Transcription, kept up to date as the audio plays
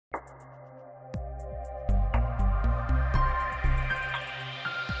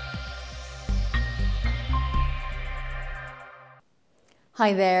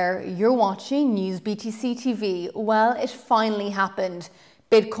Hi there, you're watching News BTC TV. Well, it finally happened.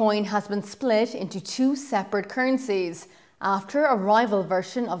 Bitcoin has been split into two separate currencies after a rival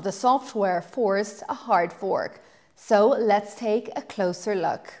version of the software forced a hard fork. So let's take a closer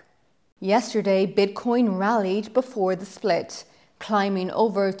look. Yesterday, Bitcoin rallied before the split, climbing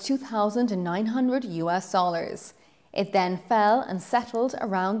over $2,900. It then fell and settled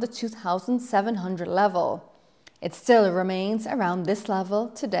around the 2,700 level. It still remains around this level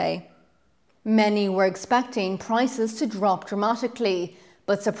today. Many were expecting prices to drop dramatically,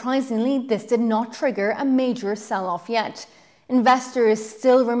 but surprisingly, this did not trigger a major sell-off yet. Investors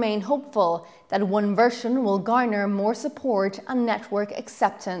still remain hopeful that one version will garner more support and network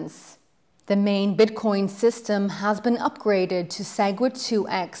acceptance. The main Bitcoin system has been upgraded to SegWit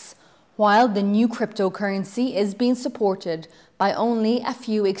 2x, while the new cryptocurrency is being supported by only a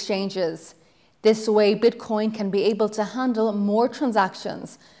few exchanges. This way, Bitcoin can be able to handle more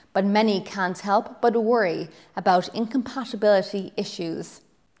transactions, but many can't help but worry about incompatibility issues.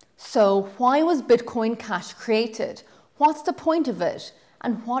 So why was Bitcoin Cash created? What's the point of it?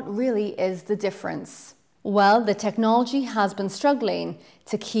 And what really is the difference? Well, the technology has been struggling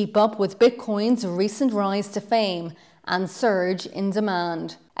to keep up with Bitcoin's recent rise to fame and surge in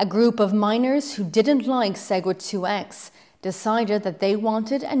demand. A group of miners who didn't like SegWit 2x decided that they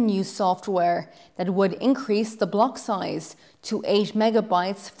wanted a new software that would increase the block size to 8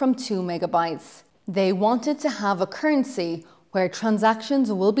 megabytes from 2 megabytes. They wanted to have a currency where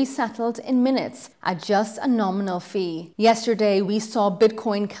transactions will be settled in minutes at just a nominal fee. Yesterday, we saw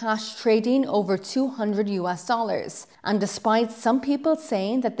Bitcoin Cash trading over $200, and despite some people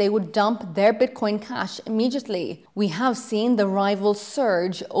saying that they would dump their Bitcoin Cash immediately, we have seen the rival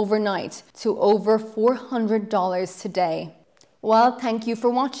surge overnight to over $400 today. Well, thank you for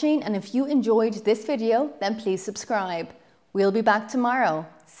watching, and if you enjoyed this video, then please subscribe. We'll be back tomorrow.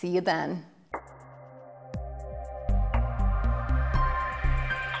 See you then.